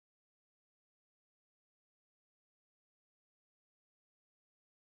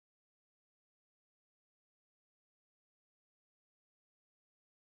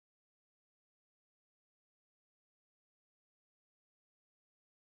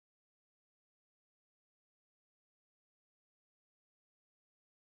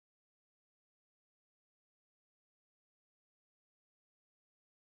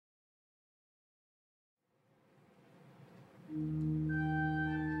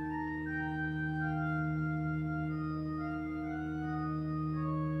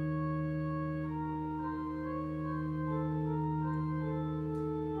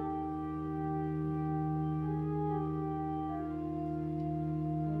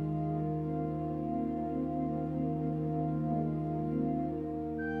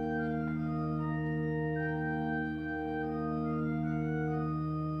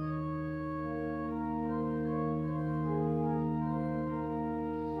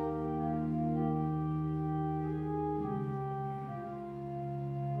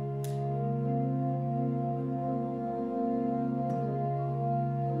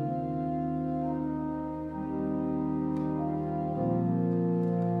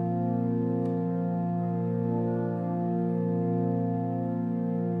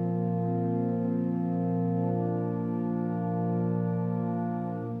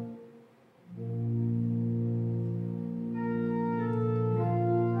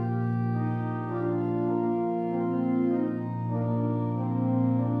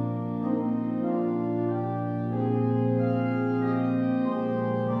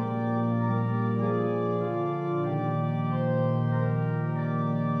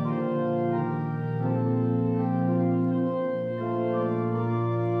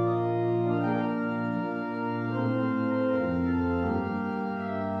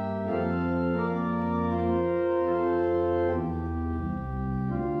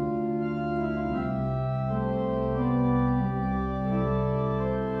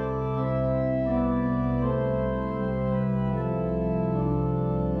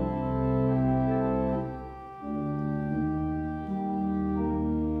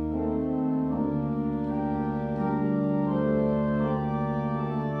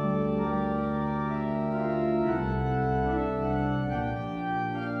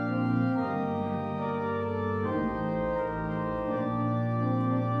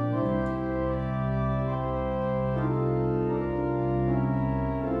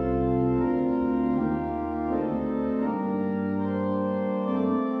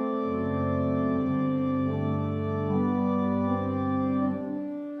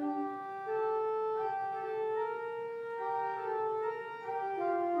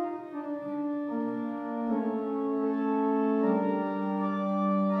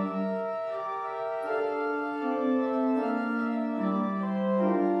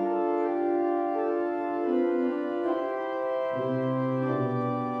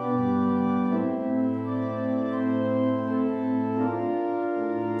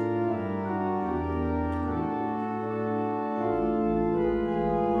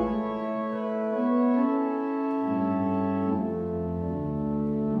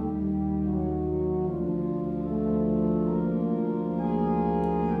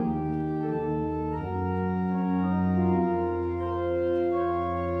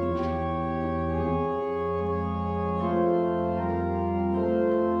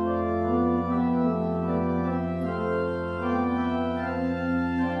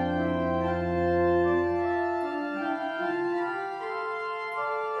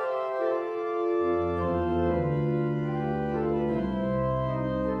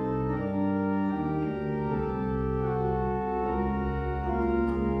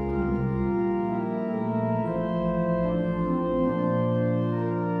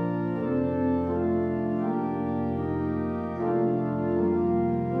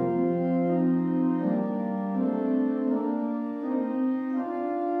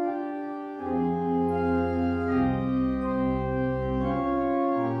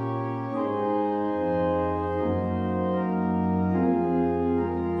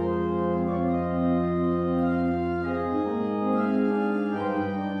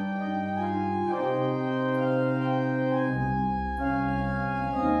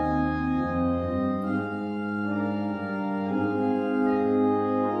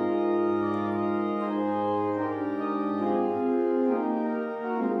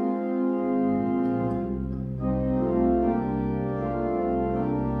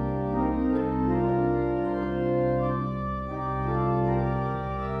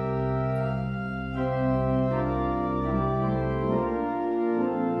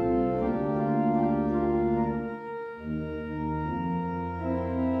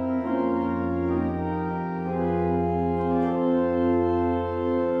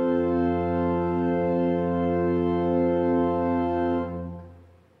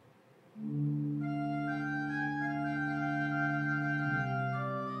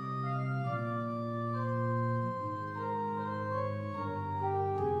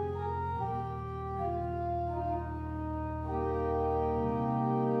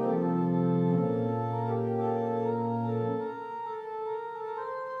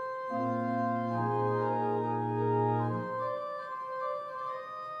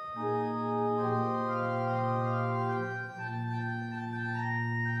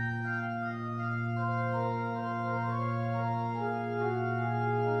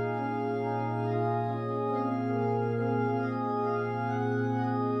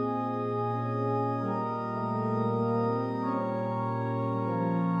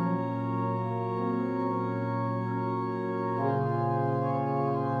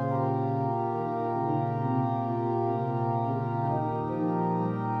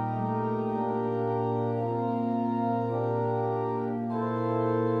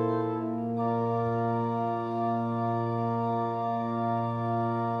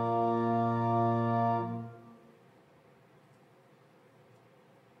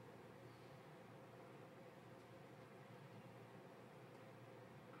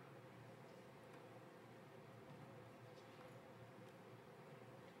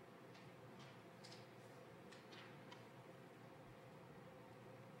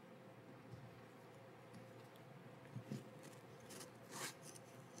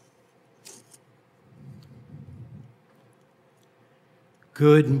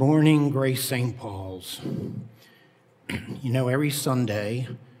Good morning, Grace St. Paul's. You know, every Sunday,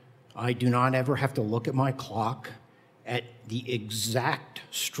 I do not ever have to look at my clock. At the exact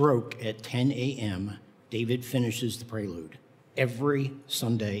stroke at 10 a.m., David finishes the prelude. Every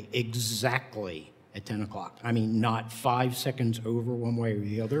Sunday, exactly at 10 o'clock. I mean, not 5 seconds over one way or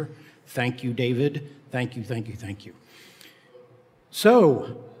the other. Thank you, David. Thank you, thank you, thank you.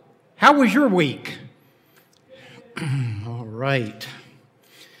 So, how was your week? All right.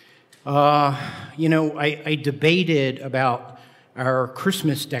 I debated about our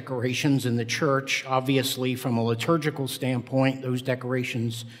Christmas decorations in the church. Obviously, from a liturgical standpoint, those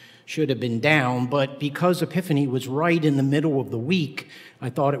decorations should have been down, but because Epiphany was right in the middle of the week,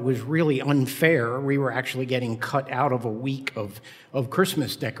 I thought it was really unfair. We were actually getting cut out of a week of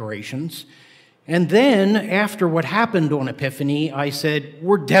Christmas decorations. And then, after what happened on Epiphany, I said,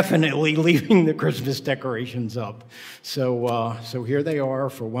 we're definitely leaving the Christmas decorations up. So here they are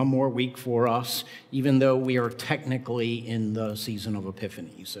for one more week for us, even though we are technically in the season of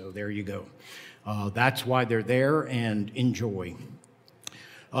Epiphany. So there you go. That's why they're there, and enjoy.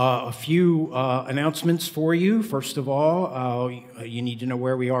 A few announcements for you. First of all, you need to know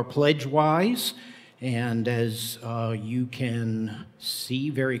where we are pledge-wise. And as you can see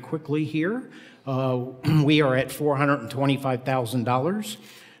very quickly here, we are at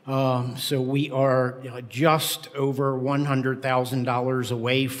 $425,000. So we are just over $100,000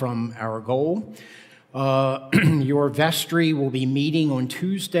 away from our goal. Your vestry will be meeting on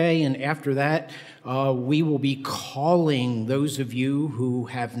Tuesday, and after that, we will be calling those of you who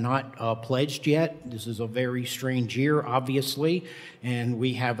have not pledged yet. This is a very strange year, obviously, and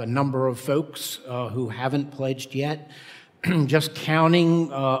we have a number of folks who haven't pledged yet. Just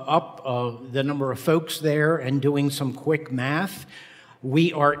counting up the number of folks there and doing some quick math,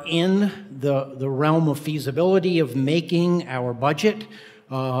 we are in the realm of feasibility of making our budget.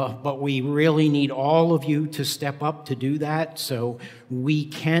 But we really need all of you to step up to do that. So we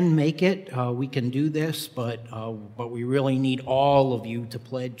can make it. We can do this, but we really need all of you to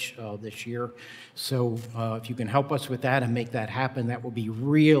pledge this year. So if you can help us with that and make that happen, that will be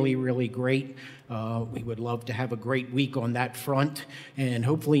really, really great. We would love to have a great week on that front and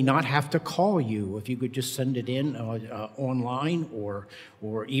hopefully not have to call you. If you could just send it in online or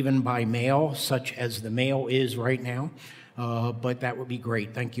even by mail, such as the mail is right now. But that would be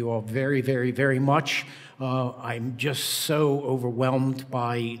great. Thank you all very, very, very much. I'm just so overwhelmed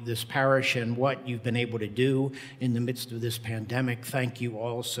by this parish and what you've been able to do in the midst of this pandemic. Thank you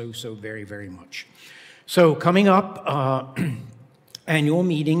all so, so very, very much. So coming up, annual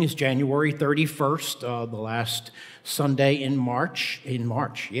meeting is January 31st, the last Sunday in March.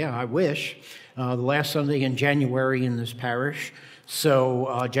 Yeah, I wish. The last Sunday in January in this parish.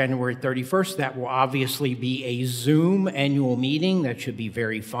 So January 31st, that will obviously be a Zoom annual meeting. That should be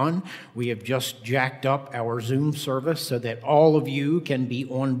very fun. We have just jacked up our Zoom service so that all of you can be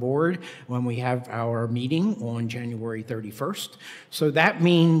on board when we have our meeting on January 31st. So that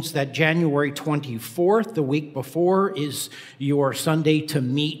means that January 24th, the week before, is your Sunday to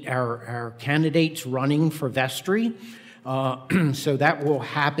meet our candidates running for vestry. So that will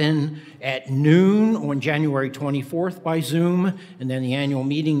happen at noon on January 24th by Zoom, and then the annual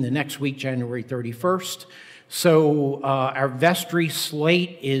meeting the next week, January 31st. So our vestry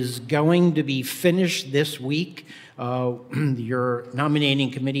slate is going to be finished this week. Your nominating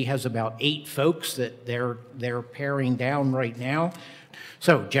committee has about 8 folks that they're paring down right now.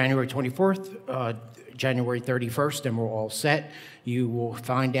 So January 24th, January 31st, and we're all set. You will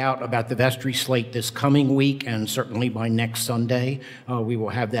find out about the vestry slate this coming week, and certainly by next Sunday, we will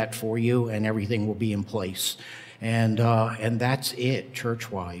have that for you, and everything will be in place. And that's it,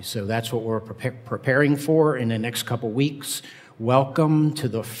 church-wise. So that's what we're preparing for in the next couple weeks. Welcome to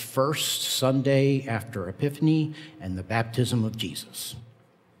the first Sunday after Epiphany and the baptism of Jesus.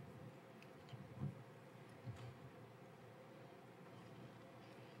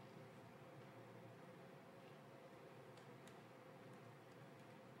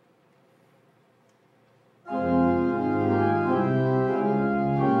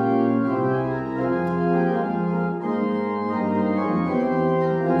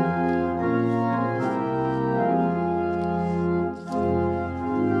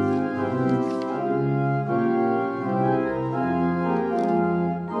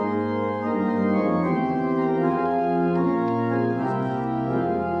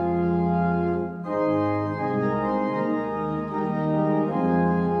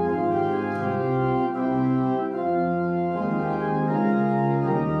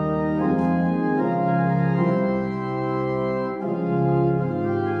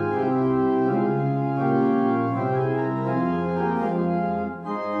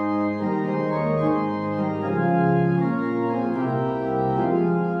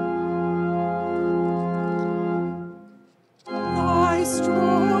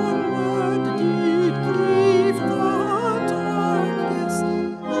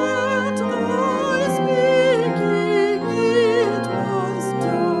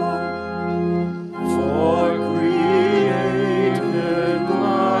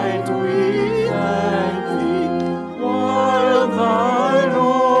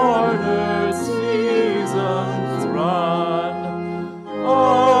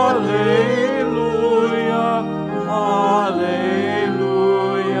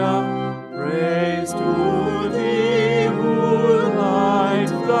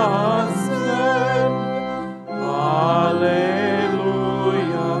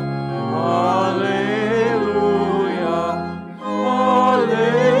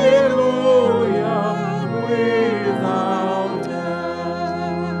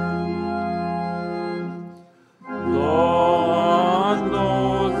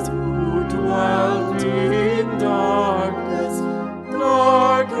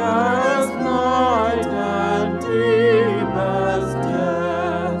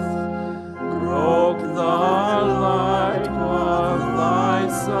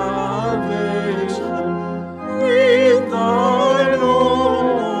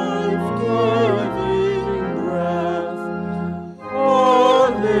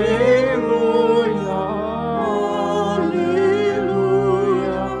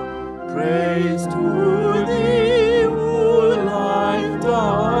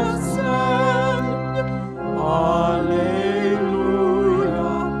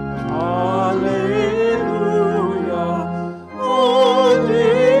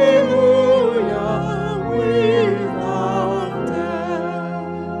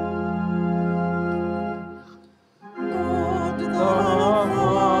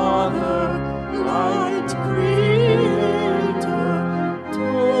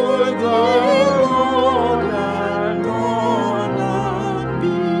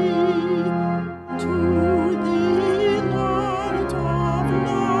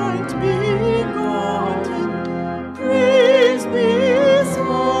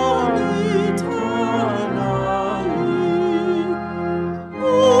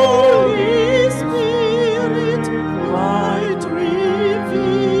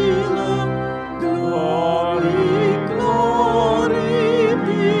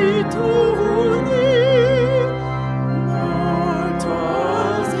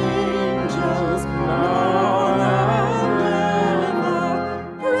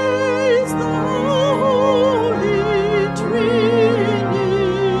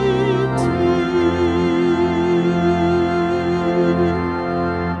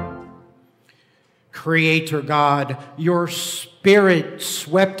 Creator God, your Spirit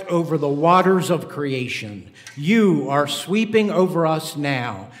swept over the waters of creation. You are sweeping over us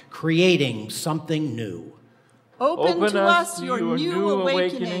now, creating something new. Open to us your new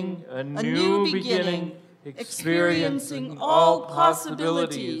awakening, a new beginning, experiencing all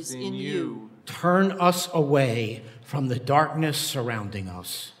possibilities in you. Turn us away from the darkness surrounding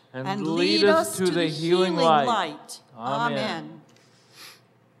us. And lead us to the healing light. Amen.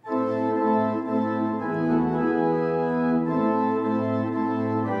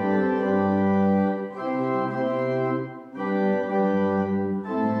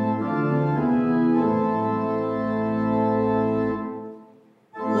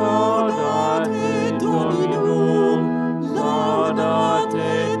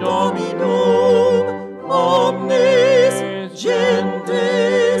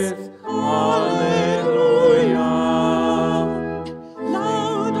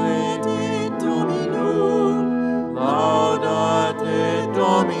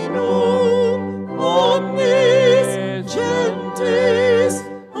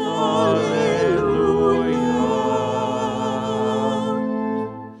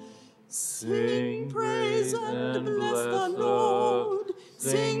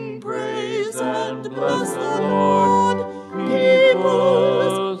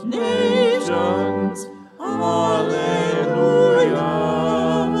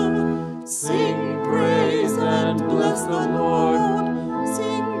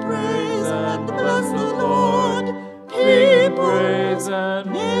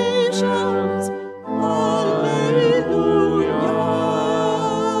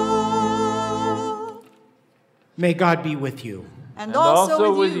 May God be with you. And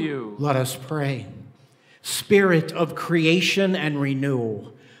also with you. Let us pray. Spirit of creation and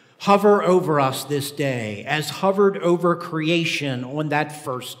renewal, hover over us this day as hovered over creation on that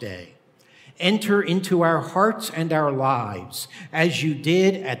first day. Enter into our hearts and our lives as you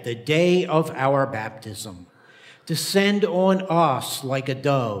did at the day of our baptism. Descend on us like a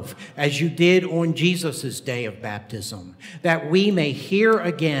dove, as you did on Jesus' day of baptism, that we may hear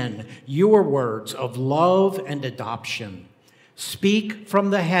again your words of love and adoption. Speak from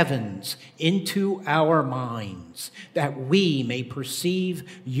the heavens into our minds, that we may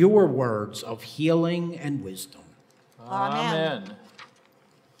perceive your words of healing and wisdom. Amen.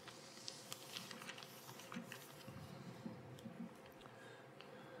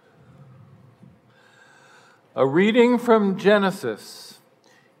 A reading from Genesis.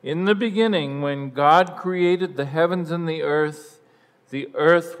 In the beginning, when God created the heavens and the earth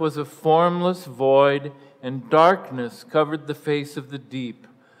was a formless void, and darkness covered the face of the deep,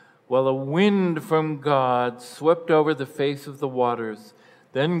 while a wind from God swept over the face of the waters.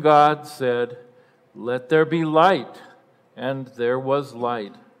 Then God said, "Let there be light," and there was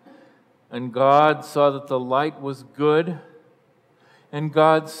light. And God saw that the light was good, and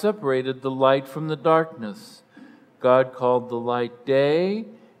God separated the light from the darkness. God called the light day,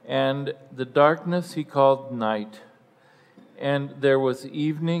 and the darkness he called night. And there was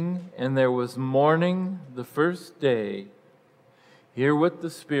evening, and there was morning, the first day. Hear what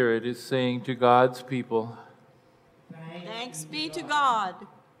the Spirit is saying to God's people. Thanks be to God.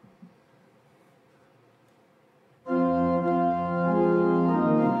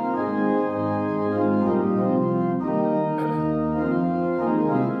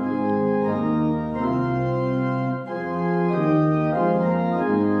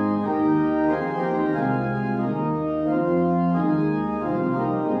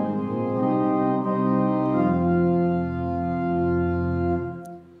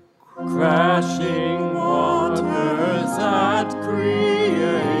 Crashing waters at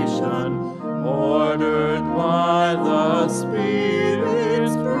creation, ordered by the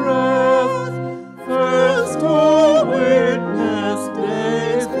Spirit's breath, first to witness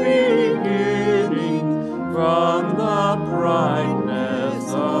day's beginning from the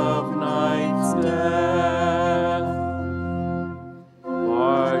brightness of night's death.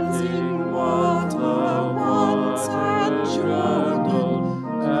 Parting water once had struggled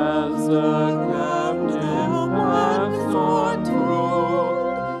as the captive path foretold,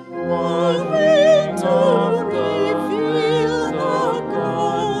 warning of the field of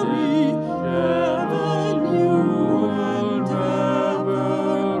glory, ever new and ever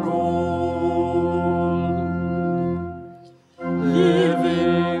old.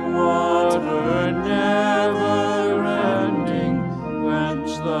 Living water never ending,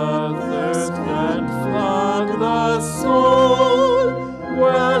 quench the thirst and flood the soul.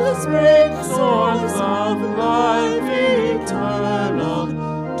 Wellspring source of life eternal,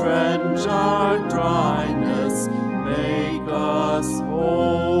 drench our dryness, make us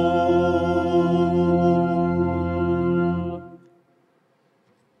whole.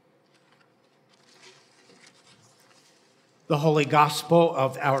 The Holy Gospel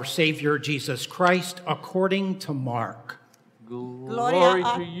of our Savior Jesus Christ according to Mark. Glory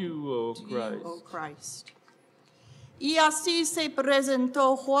to you, O Christ. Y así se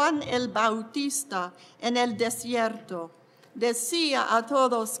presentó Juan el Bautista en el desierto. Decía a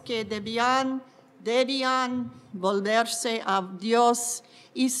todos que debían volverse a Dios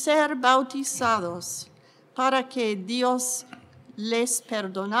y ser bautizados para que Dios les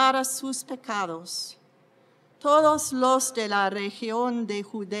perdonara sus pecados. Todos los de la región de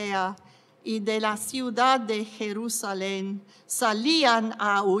Judea y de la ciudad de Jerusalén salían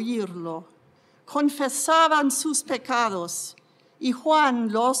a oírlo. Confesaban sus pecados, y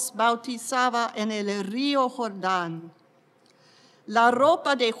Juan los bautizaba en el río Jordán. La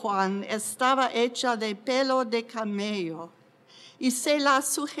ropa de Juan estaba hecha de pelo de camello, y se la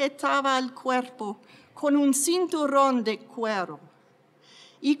sujetaba al cuerpo con un cinturón de cuero,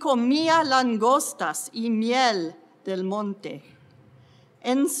 y comía langostas y miel del monte.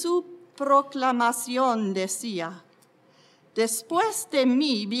 En su proclamación decía: después de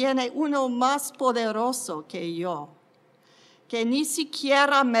mí viene uno más poderoso que yo, que ni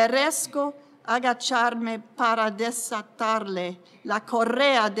siquiera merezco agacharme para desatarle la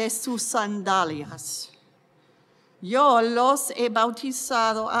correa de sus sandalias. Yo los he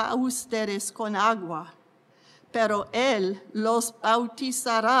bautizado a ustedes con agua, pero Él los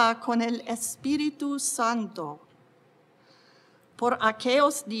bautizará con el Espíritu Santo. Por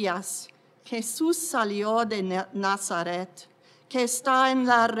aquellos días, Jesús salió de Nazaret, que está en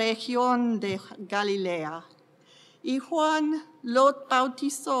la región de Galilea, y Juan lo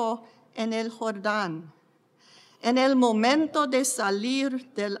bautizó en el Jordán. En el momento de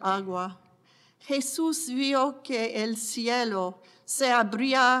salir del agua, Jesús vio que el cielo se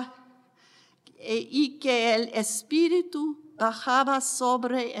abría y que el Espíritu bajaba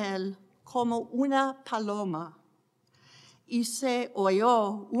sobre él como una paloma. Y se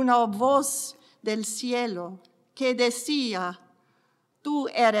oyó una voz del cielo que decía: tú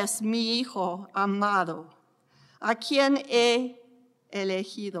eres mi Hijo amado, a quien he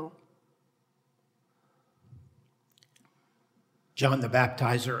elegido. John the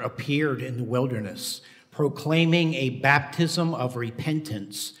Baptizer appeared in the wilderness, proclaiming a baptism of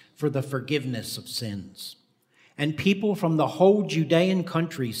repentance for the forgiveness of sins. And people from the whole Judean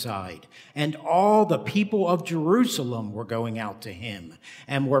countryside and all the people of Jerusalem were going out to him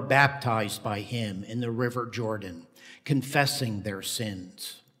and were baptized by him in the river Jordan, confessing their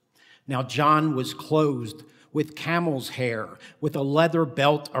sins. Now John was clothed with camel's hair, with a leather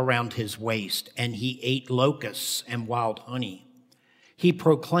belt around his waist, and he ate locusts and wild honey. He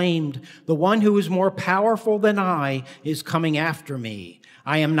proclaimed, the one who is more powerful than I is coming after me.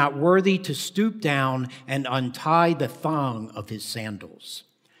 I am not worthy to stoop down and untie the thong of his sandals.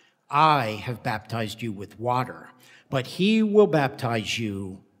 I have baptized you with water, but he will baptize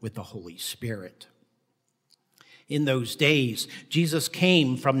you with the Holy Spirit. In those days, Jesus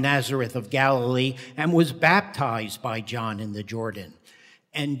came from Nazareth of Galilee and was baptized by John in the Jordan.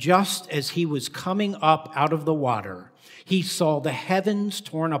 And just as he was coming up out of the water, he saw the heavens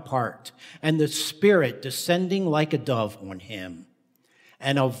torn apart and the Spirit descending like a dove on him.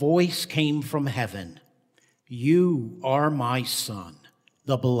 And a voice came from heaven: you are my Son,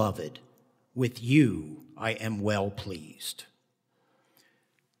 the beloved. With you I am well pleased.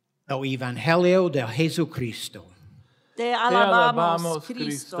 El Evangelio de Jesucristo. Te alabamos, Cristo.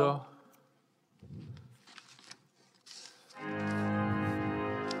 Cristo.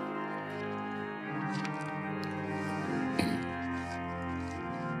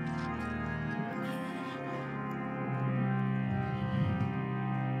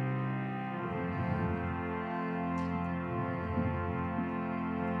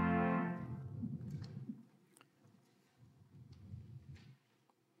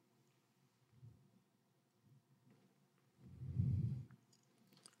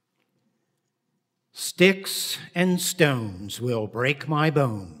 Sticks and stones will break my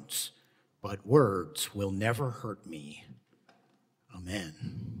bones, but words will never hurt me.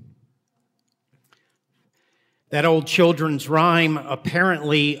 Amen. That old children's rhyme,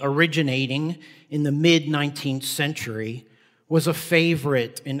 apparently originating in the mid-19th century, was a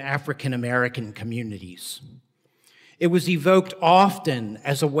favorite in African American communities. It was evoked often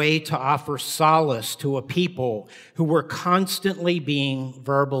as a way to offer solace to a people who were constantly being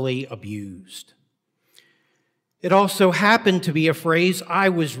verbally abused. It also happened to be a phrase I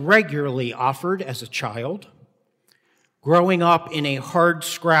was regularly offered as a child. Growing up in a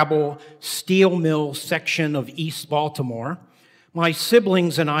hardscrabble steel mill section of East Baltimore, my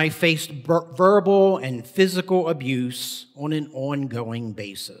siblings and I faced verbal and physical abuse on an ongoing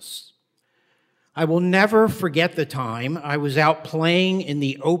basis. I will never forget the time I was out playing in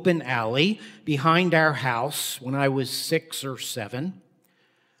the open alley behind our house when I was 6 or 7.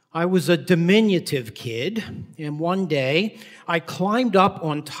 I was a diminutive kid, and one day I climbed up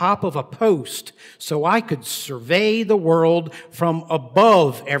on top of a post so I could survey the world from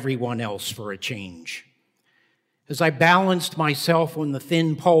above everyone else for a change. As I balanced myself on the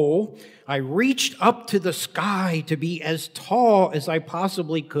thin pole, I reached up to the sky to be as tall as I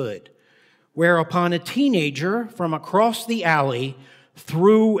possibly could, whereupon a teenager from across the alley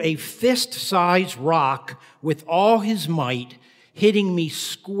threw a fist-sized rock with all his might, hitting me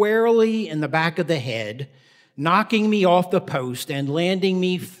squarely in the back of the head, knocking me off the post and landing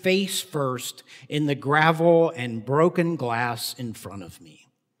me face first in the gravel and broken glass in front of me.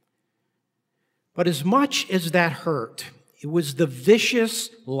 But as much as that hurt, it was the vicious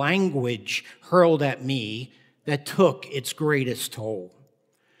language hurled at me that took its greatest toll.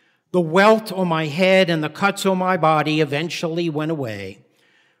 The welt on my head and the cuts on my body eventually went away,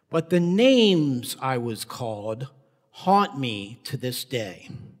 but the names I was called haunt me to this day.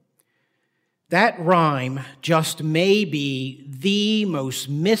 That rhyme just may be the most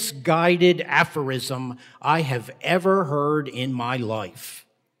misguided aphorism I have ever heard in my life.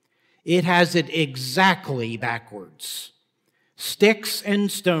 It has it exactly backwards. Sticks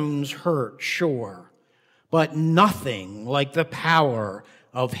and stones hurt, sure, but nothing like the power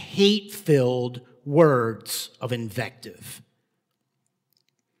of hate-filled words of invective.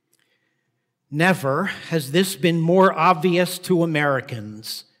 Never has this been more obvious to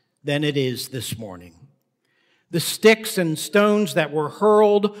Americans than it is this morning. The sticks and stones that were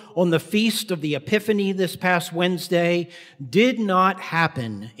hurled on the feast of the Epiphany this past Wednesday did not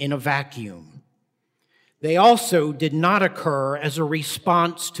happen in a vacuum. They also did not occur as a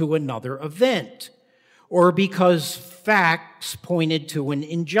response to another event, or because facts pointed to an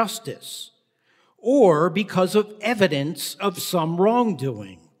injustice, or because of evidence of some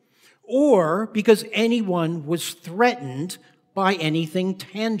wrongdoing, or because anyone was threatened by anything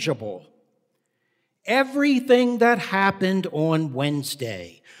tangible. Everything that happened on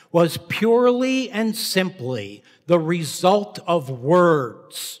Wednesday was purely and simply the result of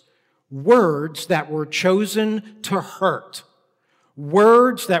words that were chosen to hurt,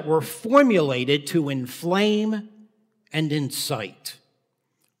 words that were formulated to inflame and incite.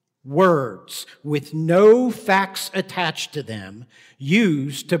 Words with no facts attached to them,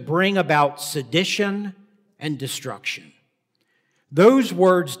 used to bring about sedition and destruction. Those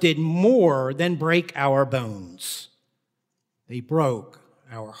words did more than break our bones. They broke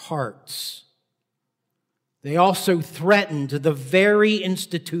our hearts. They also threatened the very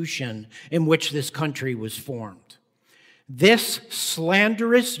institution in which this country was formed. This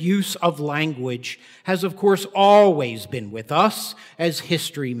slanderous use of language has, of course, always been with us, as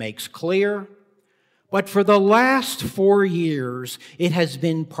history makes clear. But for the last 4 years, it has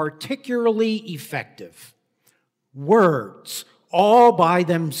been particularly effective. Words, all by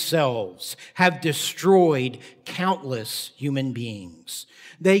themselves, have destroyed countless human beings.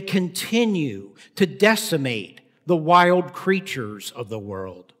 They continue to decimate the wild creatures of the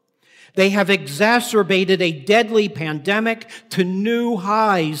world. They have exacerbated a deadly pandemic to new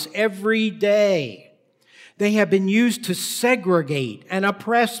highs every day. They have been used to segregate and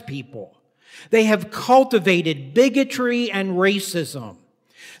oppress people. They have cultivated bigotry and racism.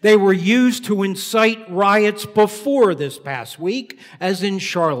 They were used to incite riots before this past week, as in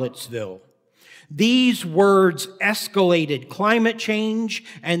Charlottesville. These words escalated climate change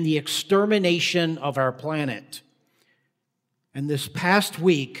and the extermination of our planet. And this past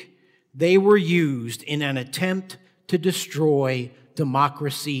week, they were used in an attempt to destroy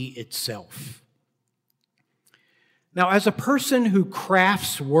democracy itself. Now, as a person who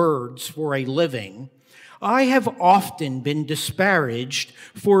crafts words for a living, I have often been disparaged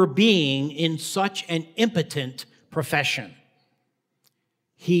for being in such an impotent profession.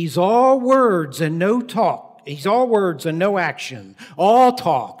 He's all words and no talk. He's all words and no action. All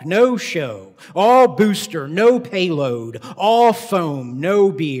talk, no show. All booster, no payload. All foam,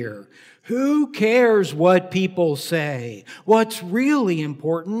 no beer. Who cares what people say? What's really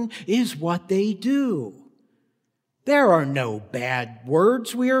important is what they do. There are no bad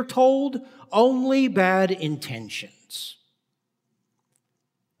words, we are told, only bad intentions.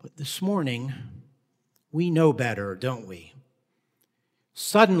 But this morning, we know better, don't we?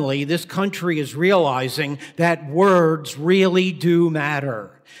 Suddenly, this country is realizing that words really do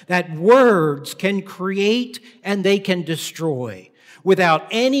matter, that words can create and they can destroy, without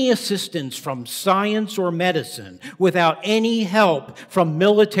any assistance from science or medicine, without any help from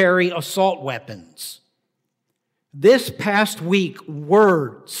military assault weapons. This past week,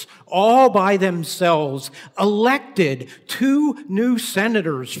 words, all by themselves, elected 2 new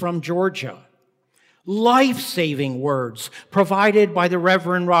senators from Georgia. Life-saving words provided by the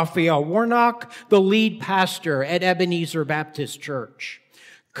Reverend Raphael Warnock, the lead pastor at Ebenezer Baptist Church,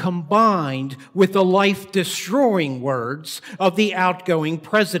 combined with the life-destroying words of the outgoing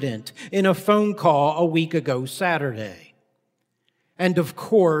president in a phone call a week ago Saturday. And of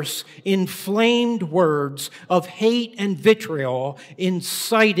course, inflamed words of hate and vitriol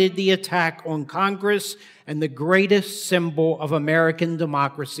incited the attack on Congress and the greatest symbol of American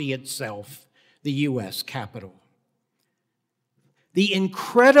democracy itself, the U.S. Capitol. The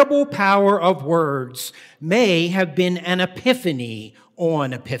incredible power of words may have been an epiphany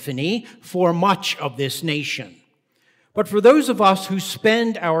on Epiphany for much of this nation. But for those of us who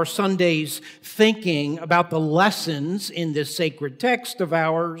spend our Sundays thinking about the lessons in this sacred text of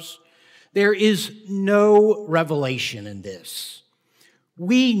ours, there is no revelation in this.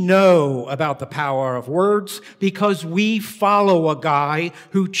 We know about the power of words because we follow a guy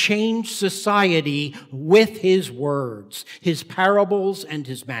who changed society with his words, his parables and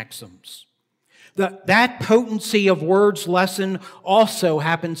his maxims. That potency of words lesson also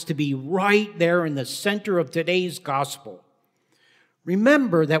happens to be right there in the center of today's gospel.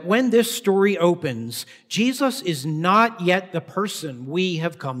 Remember that when this story opens, Jesus is not yet the person we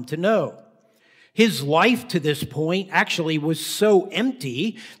have come to know. His life to this point actually was so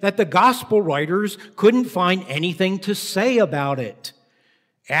empty that the gospel writers couldn't find anything to say about it.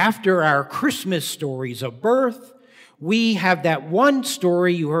 After our Christmas stories of birth, we have that one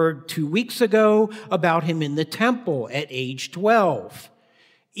story you heard 2 weeks ago about him in the temple at age 12.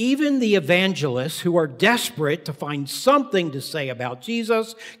 Even the evangelists who are desperate to find something to say about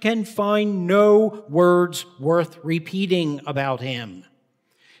Jesus can find no words worth repeating about him.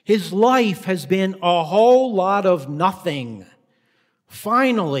 His life has been a whole lot of nothing.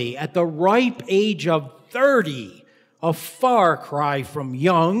 Finally, at the ripe age of 30, a far cry from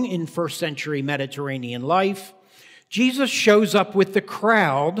young in first century Mediterranean life, Jesus shows up with the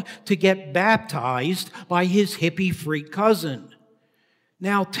crowd to get baptized by his hippie freak cousin.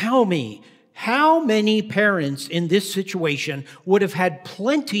 Now tell me, how many parents in this situation would have had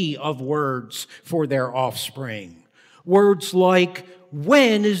plenty of words for their offspring? Words like,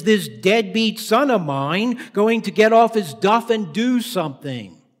 when is this deadbeat son of mine going to get off his duff and do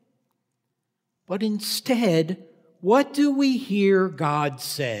something? But instead, what do we hear God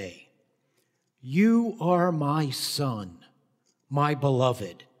say? You are my son, my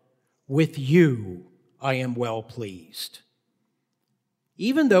beloved. With you I am well pleased.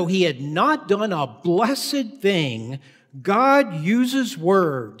 Even though he had not done a blessed thing, God uses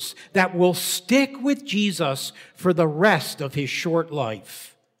words that will stick with Jesus for the rest of his short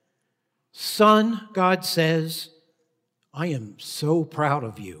life. Son, God says, I am so proud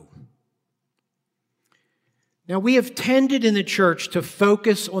of you. Now, we have tended in the church to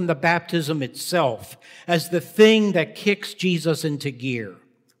focus on the baptism itself as the thing that kicks Jesus into gear.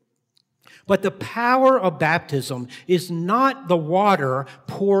 But the power of baptism is not the water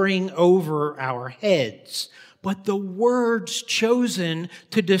pouring over our heads, but the words chosen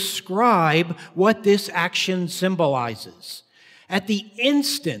to describe what this action symbolizes. At the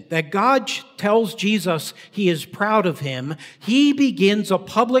instant that God tells Jesus he is proud of him, he begins a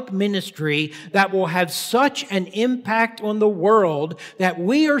public ministry that will have such an impact on the world that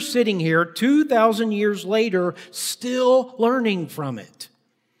we are sitting here 2,000 years later still learning from it.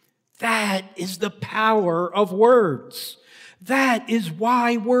 That is the power of words. That is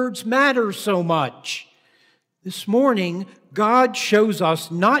why words matter so much. This morning, God shows us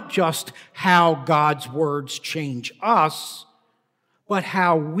not just how God's words change us, but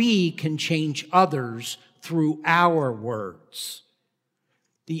how we can change others through our words.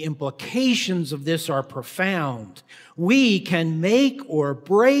 The implications of this are profound. We can make or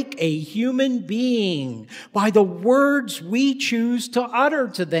break a human being by the words we choose to utter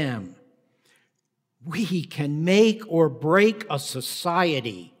to them. We can make or break a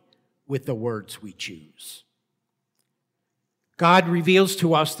society with the words we choose. God reveals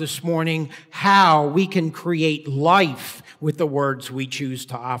to us this morning how we can create life with the words we choose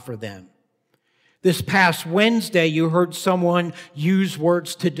to offer them. This past Wednesday, you heard someone use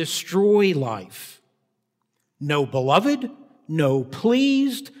words to destroy life. No beloved, no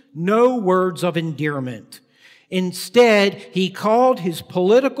pleased, no words of endearment. Instead, he called his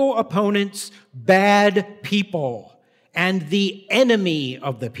political opponents bad people and the enemy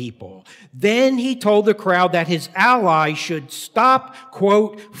of the people. Then he told the crowd that his ally should stop,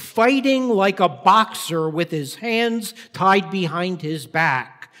 quote, fighting like a boxer with his hands tied behind his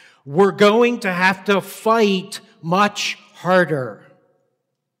back. We're going to have to fight much harder.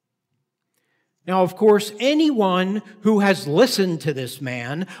 Now, of course, anyone who has listened to this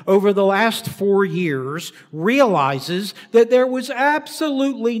man over the last 4 years realizes that there was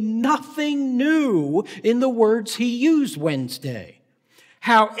absolutely nothing new in the words he used Wednesday.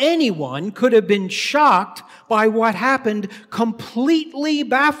 How anyone could have been shocked by what happened completely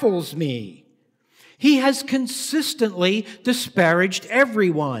baffles me. He has consistently disparaged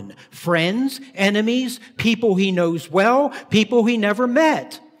everyone, friends, enemies, people he knows well, people he never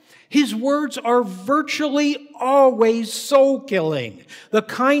met. His words are virtually always soul-killing, the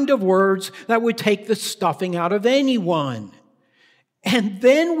kind of words that would take the stuffing out of anyone. And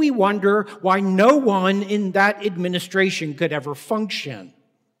then we wonder why no one in that administration could ever function.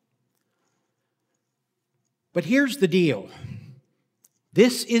 But here's the deal.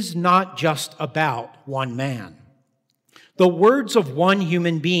 This is not just about one man. The words of one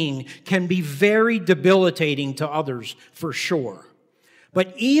human being can be very debilitating to others, for sure.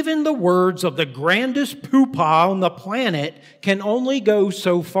 But even the words of the grandest poopah on the planet can only go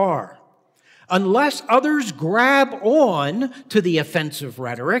so far. Unless others grab on to the offensive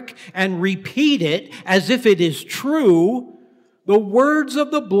rhetoric and repeat it as if it is true, the words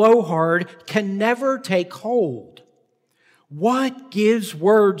of the blowhard can never take hold. What gives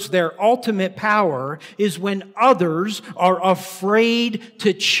words their ultimate power is when others are afraid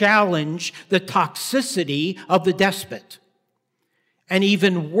to challenge the toxicity of the despot. An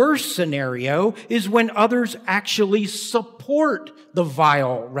even worse scenario is when others actually support the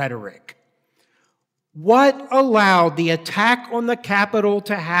vile rhetoric. What allowed the attack on the Capitol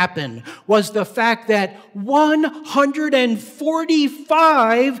to happen was the fact that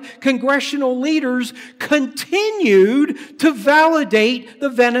 145 congressional leaders continued to validate the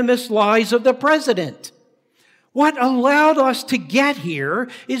venomous lies of the president. What allowed us to get here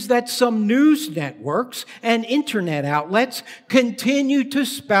is that some news networks and internet outlets continue to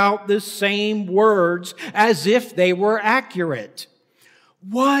spout the same words as if they were accurate.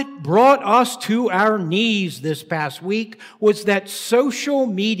 What brought us to our knees this past week was that social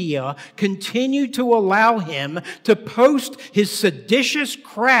media continued to allow him to post his seditious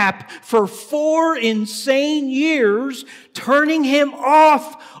crap for 4 insane years, turning him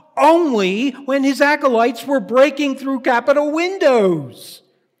off only when his acolytes were breaking through Capitol windows.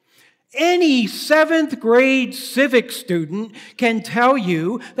 Any 7th grade civics student can tell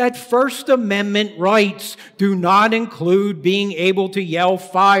you that First Amendment rights do not include being able to yell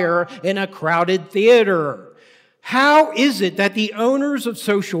fire in a crowded theater. How is it that the owners of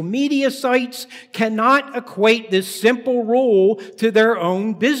social media sites cannot equate this simple rule to their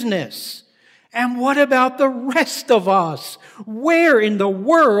own business? And what about the rest of us? Where in the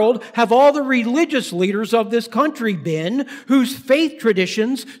world have all the religious leaders of this country been whose faith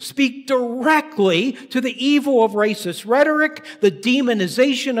traditions speak directly to the evil of racist rhetoric, the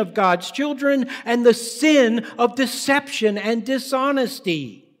demonization of God's children, and the sin of deception and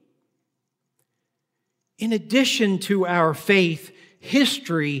dishonesty? In addition to our faith,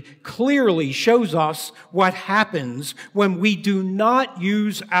 history clearly shows us what happens when we do not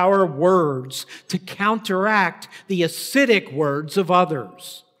use our words to counteract the acidic words of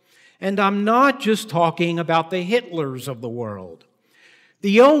others. And I'm not just talking about the Hitlers of the world.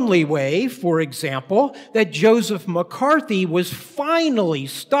 The only way, for example, that Joseph McCarthy was finally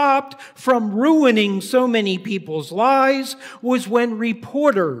stopped from ruining so many people's lives was when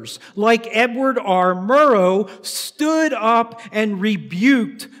reporters like Edward R. Murrow stood up and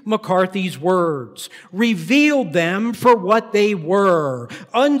rebuked McCarthy's words, revealed them for what they were,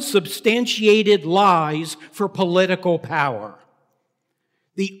 unsubstantiated lies for political power.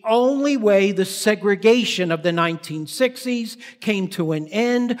 The only way the segregation of the 1960s came to an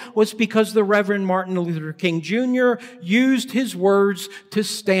end was because the Reverend Martin Luther King Jr. used his words to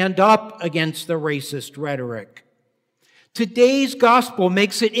stand up against the racist rhetoric. Today's gospel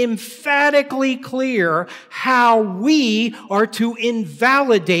makes it emphatically clear how we are to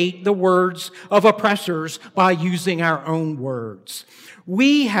invalidate the words of oppressors by using our own words.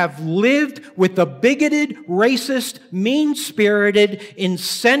 We have lived with the bigoted, racist, mean-spirited,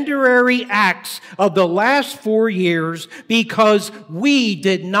 incendiary acts of the last 4 years because we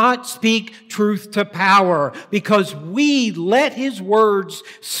did not speak truth to power, because we let his words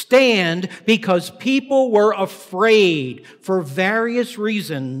stand because people were afraid for various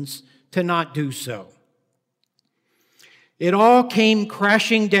reasons to not do so. It all came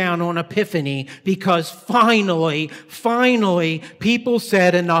crashing down on Epiphany because finally, people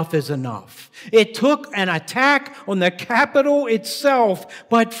said enough is enough. It took an attack on the Capitol itself,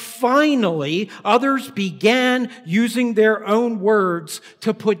 but finally others began using their own words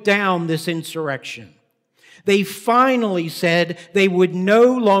to put down this insurrection. They finally said they would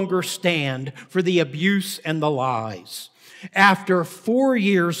no longer stand for the abuse and the lies. After 4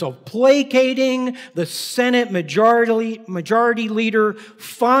 years of placating, the Senate majority leader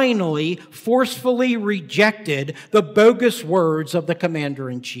finally forcefully rejected the bogus words of the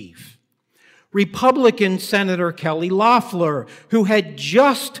commander-in-chief. Republican Senator Kelly Loeffler, who had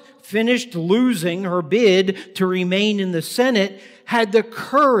just finished losing her bid to remain in the Senate, had the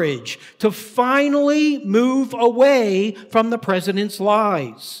courage to finally move away from the president's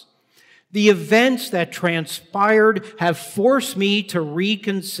lies. The events that transpired have forced me to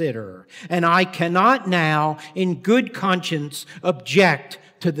reconsider, and I cannot now, in good conscience, object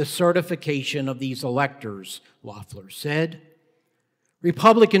to the certification of these electors, Loeffler said.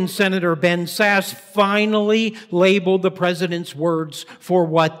 Republican Senator Ben Sasse finally labeled the president's words for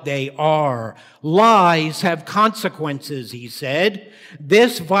what they are. Lies have consequences, he said.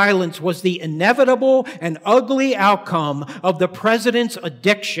 This violence was the inevitable and ugly outcome of the president's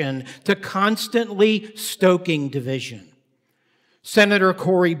addiction to constantly stoking division. Senator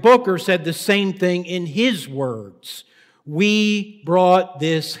Cory Booker said the same thing in his words. We brought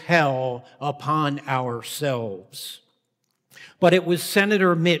this hell upon ourselves. But it was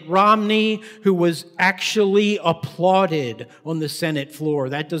Senator Mitt Romney who was actually applauded on the Senate floor.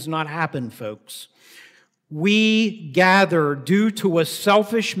 That does not happen, folks. We gather due to a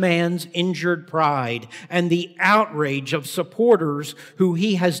selfish man's injured pride and the outrage of supporters who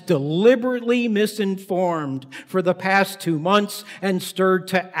he has deliberately misinformed for the past 2 months and stirred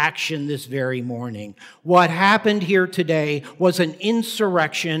to action this very morning. What happened here today was an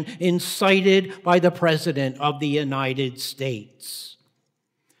insurrection incited by the President of the United States.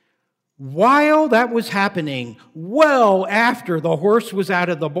 While that was happening, well after the horse was out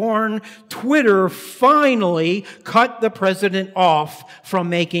of the barn, Twitter finally cut the president off from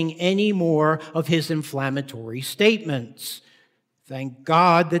making any more of his inflammatory statements. Thank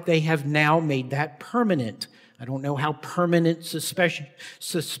God that they have now made that permanent. I don't know how permanent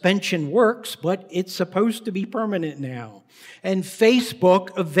suspension works, but it's supposed to be permanent now. And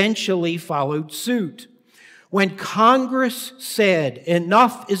Facebook eventually followed suit. When Congress said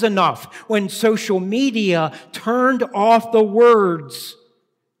enough is enough, when social media turned off the words,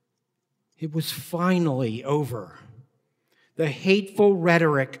 it was finally over. The hateful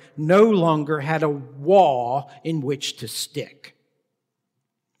rhetoric no longer had a wall in which to stick.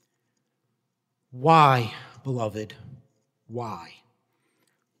 Why, beloved? Why?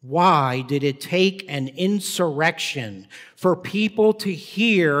 Why did it take an insurrection for people to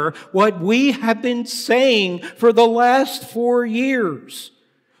hear what we have been saying for the last 4 years?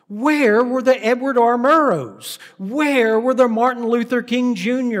 Where were the Edward R. Murrows? Where were the Martin Luther King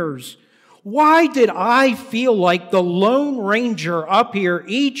Jr.'s? Why did I feel like the Lone Ranger up here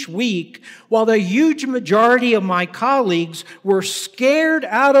each week while the huge majority of my colleagues were scared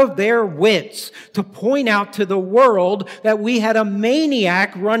out of their wits to point out to the world that we had a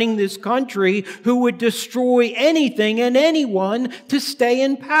maniac running this country who would destroy anything and anyone to stay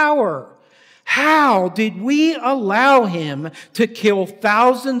in power? How did we allow him to kill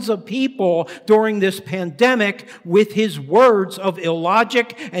thousands of people during this pandemic with his words of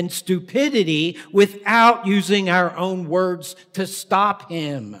illogic and stupidity without using our own words to stop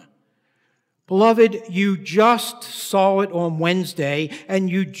him? Beloved, you just saw it on Wednesday, and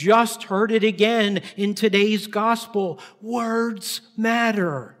you just heard it again in today's gospel. Words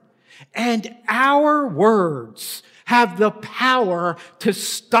matter. And our words have the power to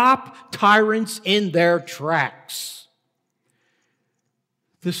stop tyrants in their tracks.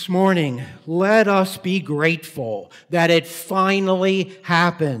 This morning, let us be grateful that it finally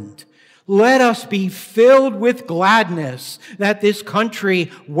happened. Let us be filled with gladness that this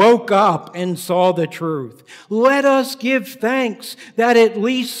country woke up and saw the truth. Let us give thanks that at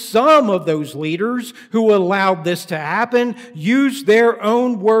least some of those leaders who allowed this to happen used their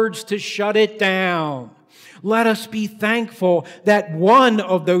own words to shut it down. Let us be thankful that one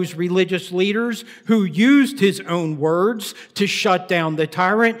of those religious leaders who used his own words to shut down the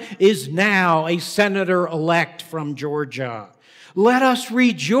tyrant is now a senator-elect from Georgia. Let us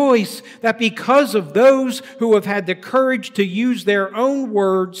rejoice that because of those who have had the courage to use their own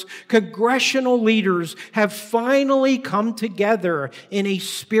words, congressional leaders have finally come together in a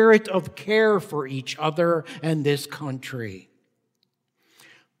spirit of care for each other and this country.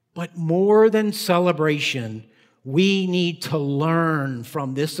 But more than celebration, we need to learn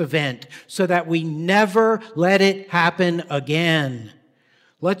from this event so that we never let it happen again.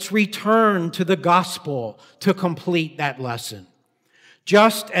 Let's return to the gospel to complete that lesson.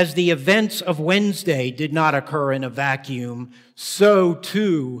 Just as the events of Wednesday did not occur in a vacuum, so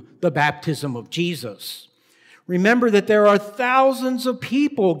too the baptism of Jesus. Remember that there are thousands of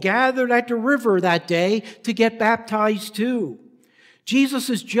people gathered at the river that day to get baptized too. Jesus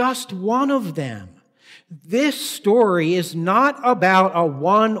is just one of them. This story is not about a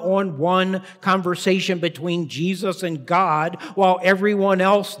one-on-one conversation between Jesus and God while everyone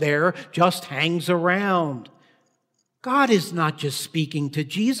else there just hangs around. God is not just speaking to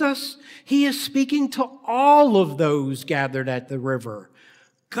Jesus. He is speaking to all of those gathered at the river.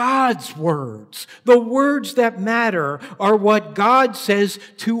 God's words, the words that matter, are what God says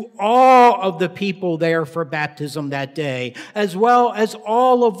to all of the people there for baptism that day, as well as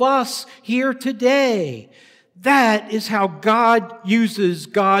all of us here today. That is how God uses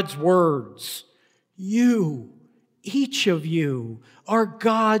God's words. You, each of you, are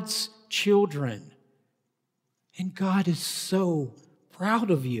God's children. And God is so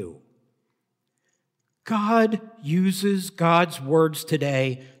proud of you. God uses God's words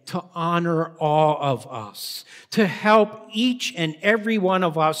today to honor all of us, to help each and every one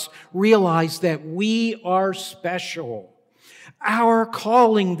of us realize that we are special. Our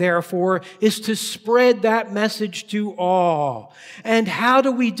calling, therefore, is to spread that message to all. And how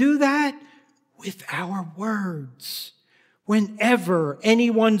do we do that? With our words. Whenever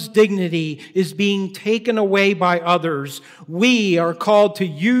anyone's dignity is being taken away by others, we are called to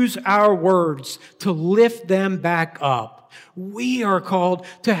use our words to lift them back up. We are called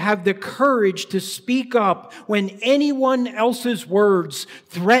to have the courage to speak up when anyone else's words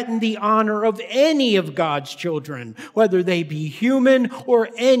threaten the honor of any of God's children, whether they be human or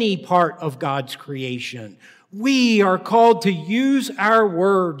any part of God's creation. We are called to use our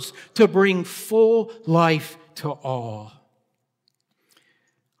words to bring full life to all.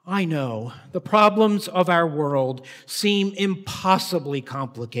 I know the problems of our world seem impossibly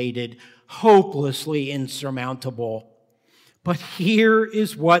complicated, hopelessly insurmountable. But here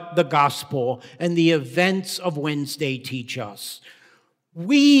is what the gospel and the events of Wednesday teach us.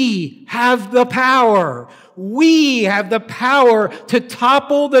 We have the power. We have the power to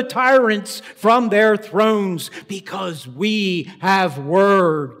topple the tyrants from their thrones because we have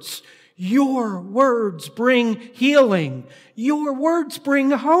words. Your words bring healing. Your words bring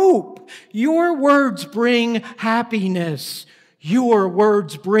hope. Your words bring happiness. Your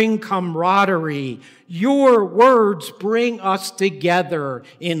words bring camaraderie. Your words bring us together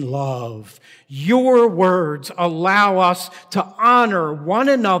in love. Your words allow us to honor one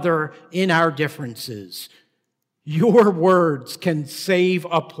another in our differences. Your words can save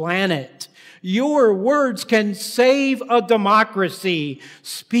a planet. Your words can save a democracy.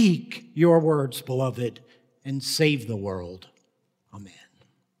 Speak your words, beloved, and save the world. Amen.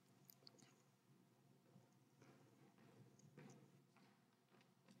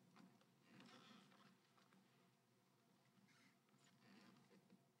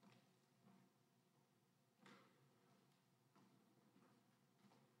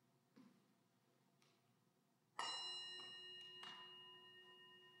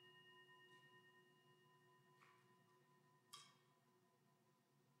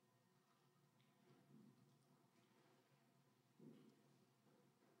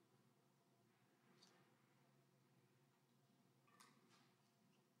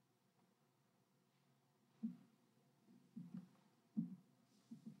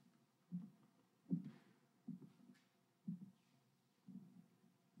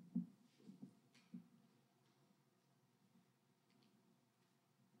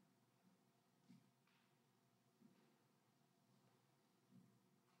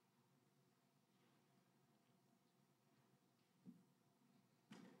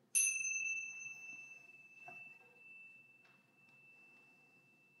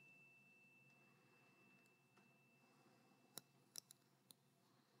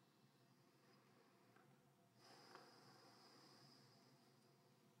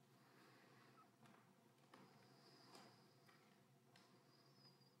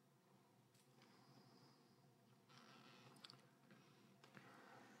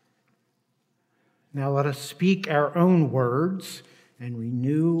 Now let us speak our own words and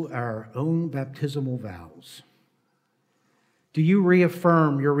renew our own baptismal vows. Do you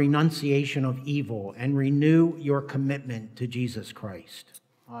reaffirm your renunciation of evil and renew your commitment to Jesus Christ?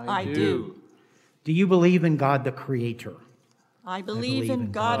 I do. Do you believe in God the Creator? I believe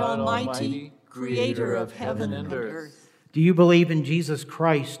in God Almighty, creator of heaven and earth. Do you believe in Jesus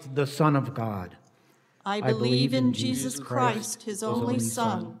Christ, the Son of God? I believe in Jesus Christ, his only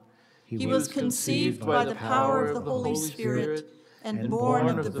Son. He was conceived by the power of the Holy Spirit and born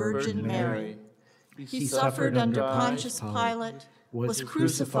of the Virgin Mary. He suffered under Pontius Pilate, was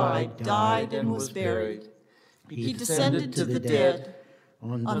crucified, died, and was buried. He descended to the dead.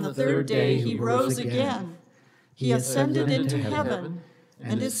 On the third day he rose again. He ascended into heaven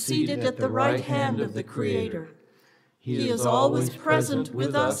and is seated at the right hand of the Creator. He is always present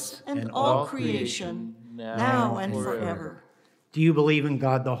with us and all creation, now and forever. Do you believe in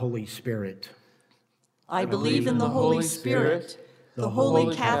God the Holy Spirit? I believe in the Holy Spirit, the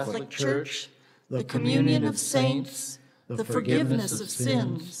Holy Catholic Church, the communion of saints, the forgiveness of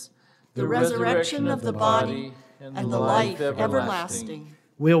sins, the resurrection of the body, and the life everlasting.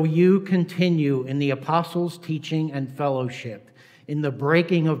 Will you continue in the apostles' teaching and fellowship, in the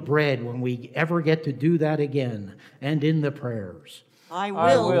breaking of bread when we ever get to do that again, and in the prayers? I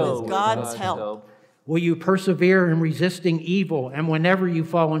will with God's help. Will you persevere in resisting evil, and whenever you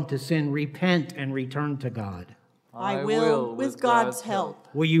fall into sin, repent and return to God? I will with God's help.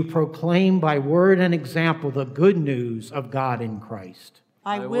 Will you proclaim by word and example the good news of God in Christ?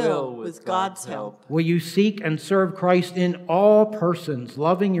 I will with God's help. Will you seek and serve Christ in all persons,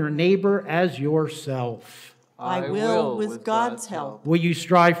 loving your neighbor as yourself? I will with God's help. Will you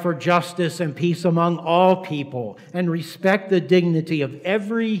strive for justice and peace among all people and respect the dignity of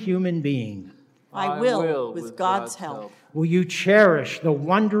every human being? I will with God's help. Will you cherish the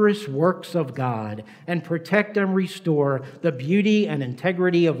wondrous works of God and protect and restore the beauty and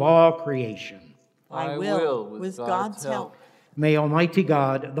integrity of all creation? I will with God's help. May Almighty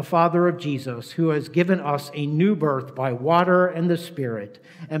God, the Father of Jesus, who has given us a new birth by water and the Spirit,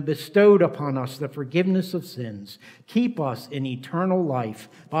 and bestowed upon us the forgiveness of sins, keep us in eternal life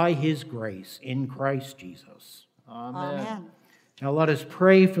by his grace in Christ Jesus. Amen. Now let us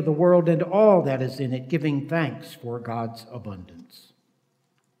pray for the world and all that is in it, giving thanks for God's abundance.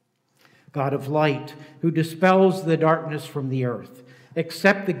 God of light, who dispels the darkness from the earth,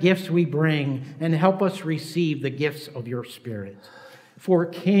 accept the gifts we bring and help us receive the gifts of your Spirit. For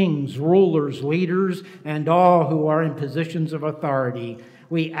kings, rulers, leaders, and all who are in positions of authority,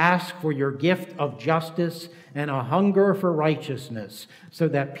 we ask for your gift of justice and a hunger for righteousness, so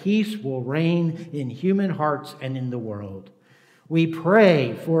that peace will reign in human hearts and in the world. We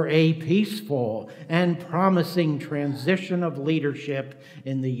pray for a peaceful and promising transition of leadership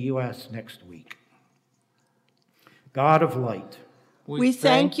in the U.S. next week. God of light, we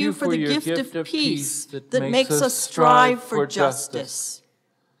thank you for the gift of peace that makes us strive for justice.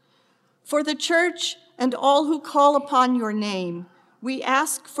 For the Church and all who call upon your name, we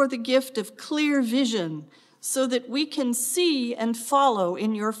ask for the gift of clear vision so that we can see and follow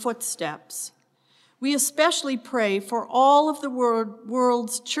in your footsteps. We especially pray for all of the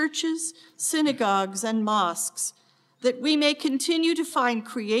world's churches, synagogues, and mosques, that we may continue to find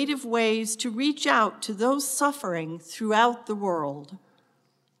creative ways to reach out to those suffering throughout the world.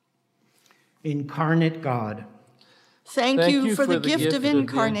 Incarnate God, thank you for the gift of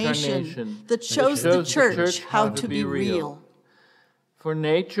incarnation that shows the church how to be real. For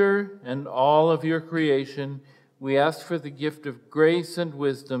nature and all of your creation, we ask for the gift of grace and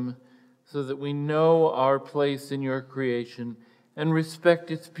wisdom, so that we know our place in your creation and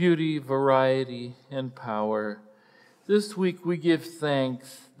respect its beauty, variety, and power. This week we give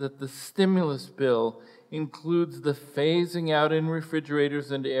thanks that the stimulus bill includes the phasing out in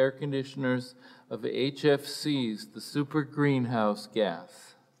refrigerators and air conditioners of HFCs, the super greenhouse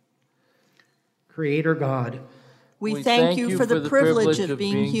gas. Creator God, we thank you for the privilege of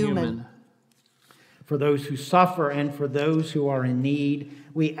being human. For those who suffer and for those who are in need,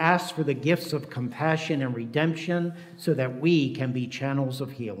 we ask for the gifts of compassion and redemption so that we can be channels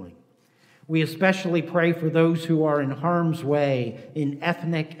of healing. We especially pray for those who are in harm's way in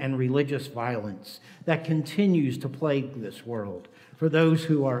ethnic and religious violence that continues to plague this world, for those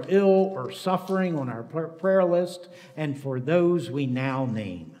who are ill or suffering on our prayer list, and for those we now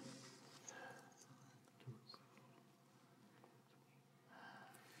name.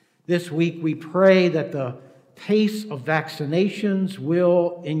 This week we pray that the pace of vaccinations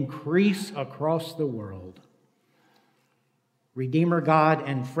will increase across the world. Redeemer God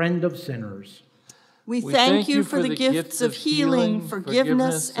and friend of sinners, we thank you for the gifts of healing,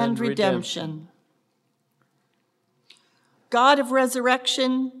 forgiveness, and redemption. God of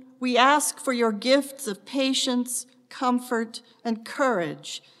resurrection, we ask for your gifts of patience, comfort, and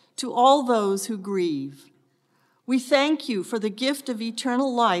courage to all those who grieve. We thank you for the gift of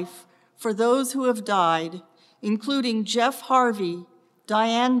eternal life for those who have died, including Jeff Harvey,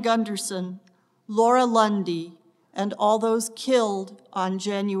 Diane Gunderson, Laura Lundy, and all those killed on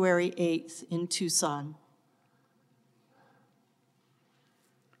January 8th in Tucson.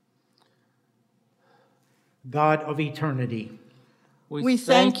 God of eternity, we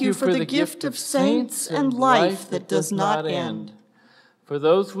thank you for the gift of saints and life that does not end. For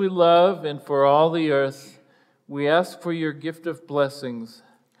those we love and for all the earth, we ask for your gift of blessings.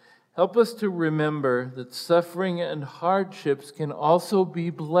 Help us to remember that suffering and hardships can also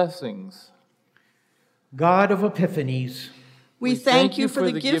be blessings. God of Epiphanies, we thank you for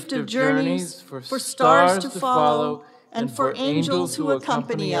the gift of journeys, for stars to follow, and for angels who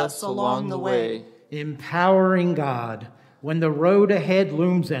accompany us along the way. empowering God when the road ahead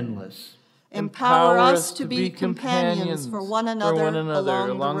looms endless. Empower us to be companions for one another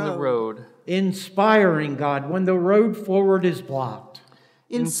along the road. Inspiring God when the road forward is blocked.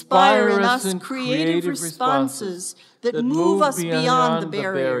 Inspire in us creative responses that move us beyond the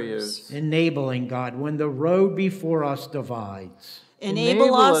barriers. Enabling God when the road before us divides.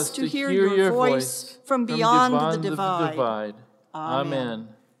 Enable us to hear your voice from beyond the divide. Amen.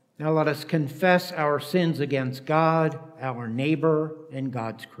 Now let us confess our sins against God, our neighbor, and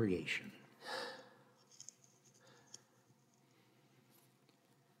God's creation.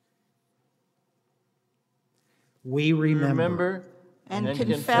 We remember and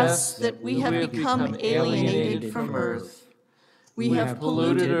confess that we have become alienated from earth. We have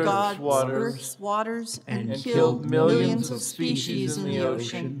polluted God's earth's waters and killed millions of species in the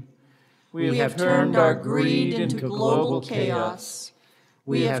ocean. We have turned our greed into global chaos.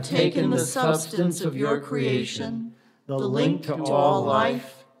 We have taken the substance of your creation, the link to all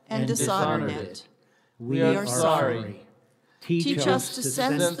life, and dishonored it. We are sorry. Teach us to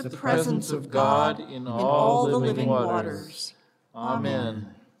sense the presence of God in all the living waters.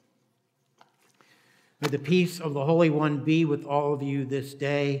 Amen. May the peace of the Holy One be with all of you this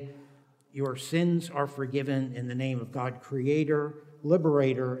day. Your sins are forgiven in the name of God, Creator,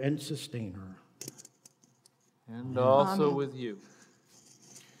 Liberator, and Sustainer. And also with you.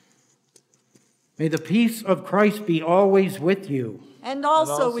 May the peace of Christ be always with you. And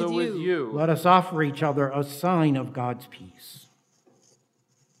also with you. Let us offer each other a sign of God's peace.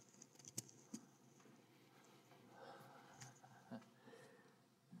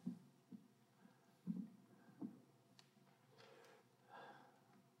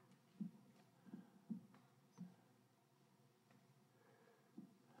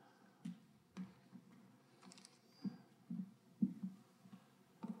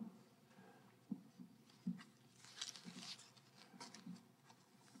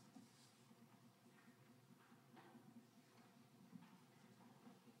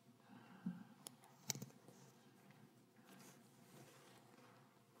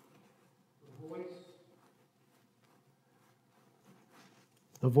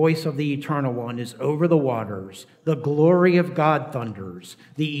 The voice of the Eternal One is over the waters. The glory of God thunders,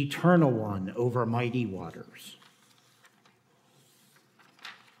 the Eternal One over mighty waters.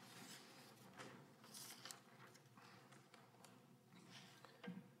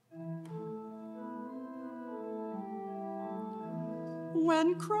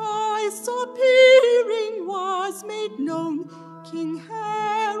 When Christ's appearing was made known, King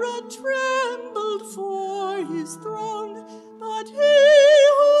Herod trembled for his throne. But he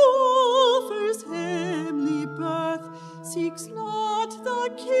who offers heavenly birth seeks not the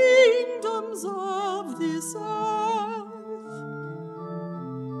kingdoms of this earth.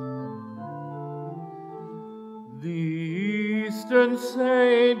 The eastern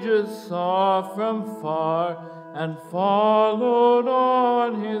sages saw from far and followed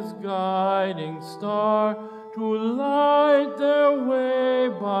on his guiding star. To light their way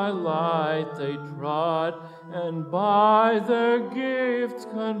by light they trod, and by their gifts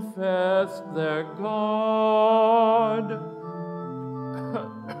confessed their God.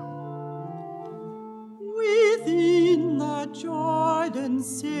 Within the Jordan's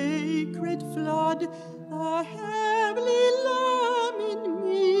sacred flood, the heavenly Lamb in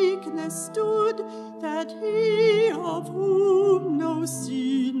meekness stood, that he of whom no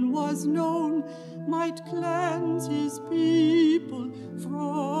sin was known might cleanse his people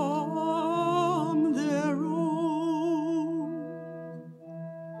from their own.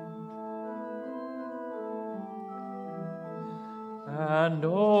 And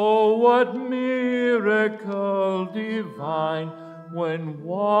oh, what miracle divine, when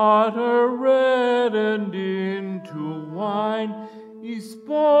water reddened into wine, he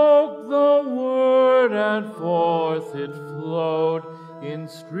spoke the word and forth it flowed, in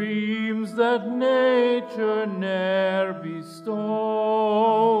streams that nature ne'er bestowed.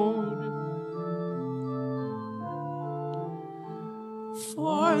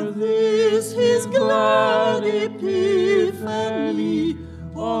 For this his glad Epiphany,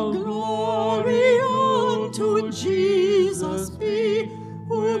 all glory unto Jesus be,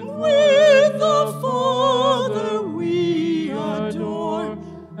 whom with the Father we adore,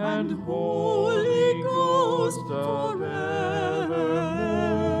 and Holy Ghost forever.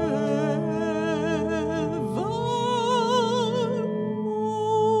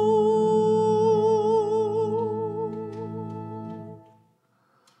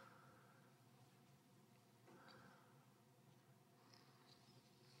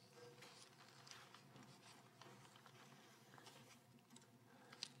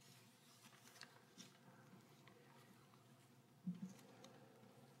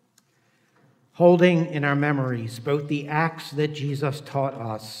 holding in our memories both the acts that Jesus taught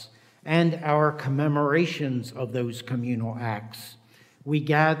us and our commemorations of those communal acts, we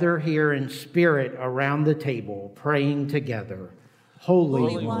gather here in spirit around the table, praying together.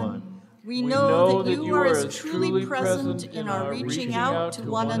 Holy One, we know that you are as truly present in our reaching out to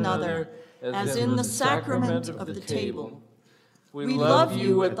one another as in the sacrament of the table. We love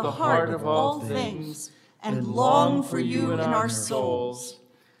you at the heart of all things and long for you in our souls.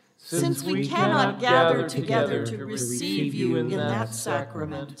 Since we cannot gather together to receive you in that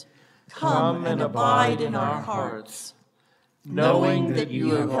sacrament, come and abide in our hearts. Knowing that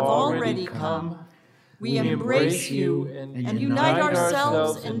you have already come, we embrace you and unite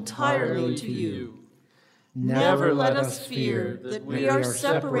ourselves entirely to you. Never let us fear that we are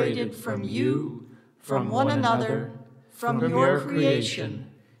separated from you, from one another, from your creation,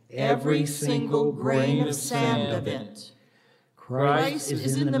 every single grain of sand of it. Christ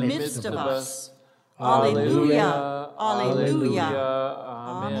is in the midst of us. Alleluia, alleluia,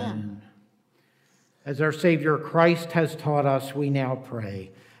 amen. As our Savior Christ has taught us, we now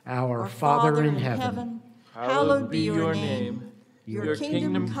pray. Our Father in heaven, hallowed be your name. Your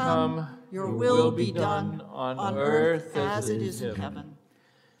kingdom come, your will be done on earth as it is in heaven.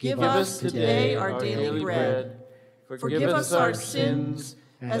 Give us today our daily bread. Forgive us our sins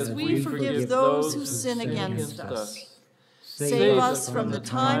as we forgive those who sin against us. Save us from the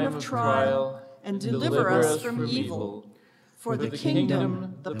time of trial and deliver us from evil. For the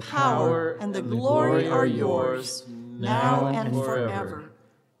kingdom, the power, and the glory are yours, now and forever.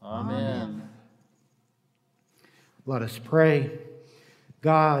 Amen. Let us pray.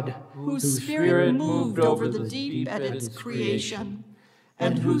 God, whose Spirit moved over the deep at its creation,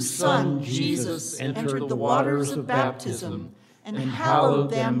 and whose Son, Jesus, entered the waters of baptism and hallowed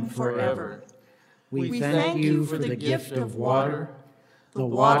them forever. We thank you for the gift of water, the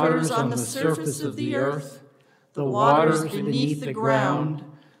waters on the surface of the earth, the waters beneath the ground,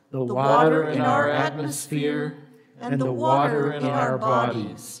 the water in our atmosphere, and the water in our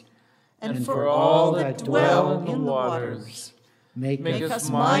bodies, and for all that dwell in the waters. Make us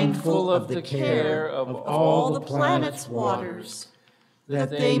mindful of the care of all the planet's waters, that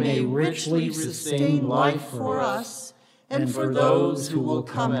they may richly sustain life for us and for those who will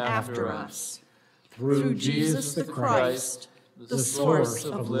come after us. Through Jesus the Christ, the source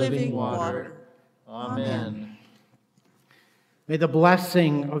of living water. Amen. May the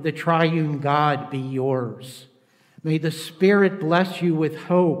blessing of the triune God be yours. May the Spirit bless you with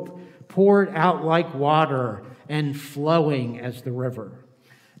hope, poured out like water and flowing as the river.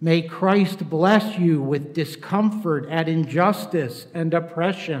 May Christ bless you with discomfort at injustice and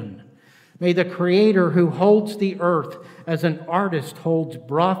oppression. May the Creator who holds the earth as an artist holds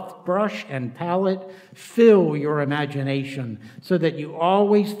brush and palette fill your imagination so that you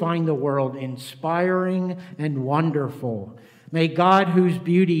always find the world inspiring and wonderful. May God, whose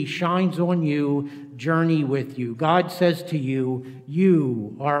beauty shines on you, journey with you. God says to you,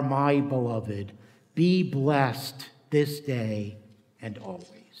 you are my beloved. Be blessed this day and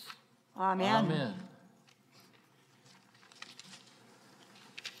always. Amen. Amen.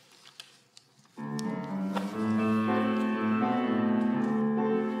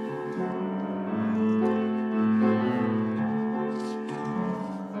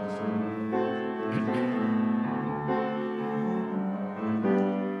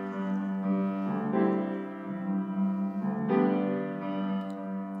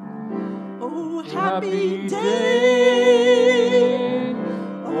 Happy day,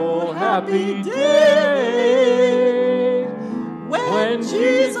 oh happy day, when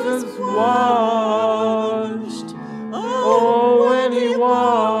Jesus washed, oh when he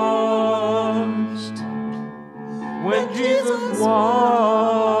washed, when Jesus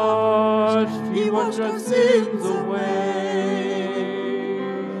washed, he washed our sins away.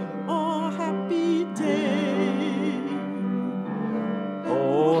 Oh happy day,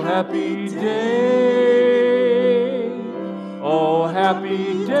 oh happy day. Oh,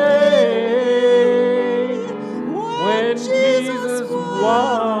 happy day when Jesus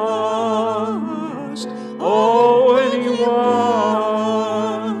washed. Oh, when he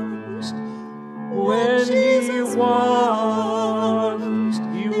washed. When he washed,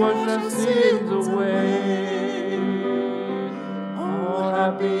 he washed our sins away. Oh,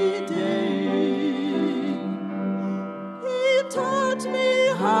 happy day. He taught me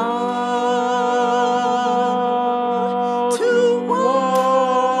how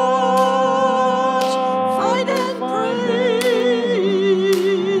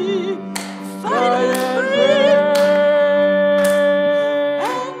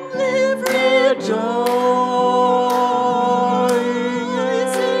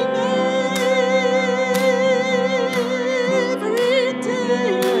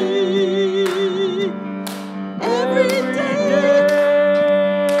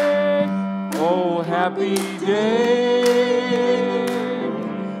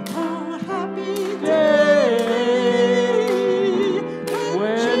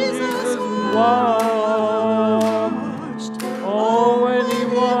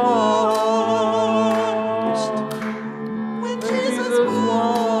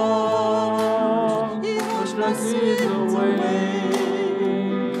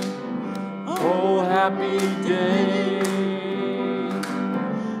happy day.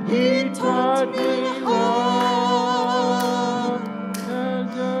 He taught me how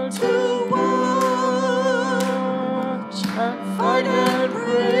to watch and fight and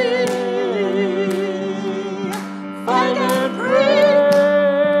pray. Fight and pray.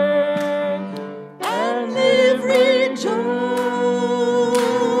 And live rejoicing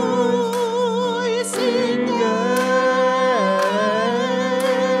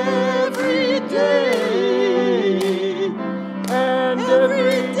every day. And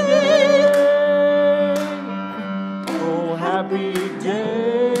every day. Oh, happy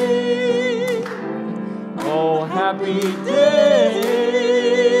day. Oh, happy day.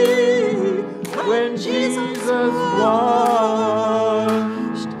 When Jesus washed.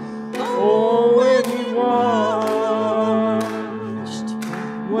 Oh, when he washed.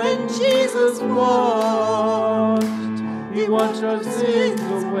 When Jesus washed. He washed our sins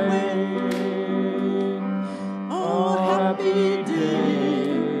away. Oh, happy day.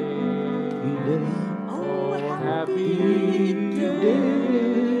 Oh, happy day.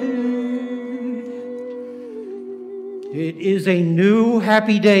 It is a new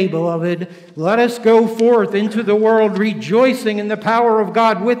happy day, beloved. Let us go forth into the world rejoicing in the power of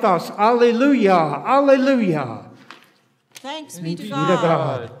God with us. Alleluia. Alleluia. Thanks be to Be to God.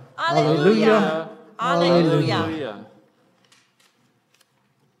 God. Alleluia. Alleluia. Alleluia. Hallelujah.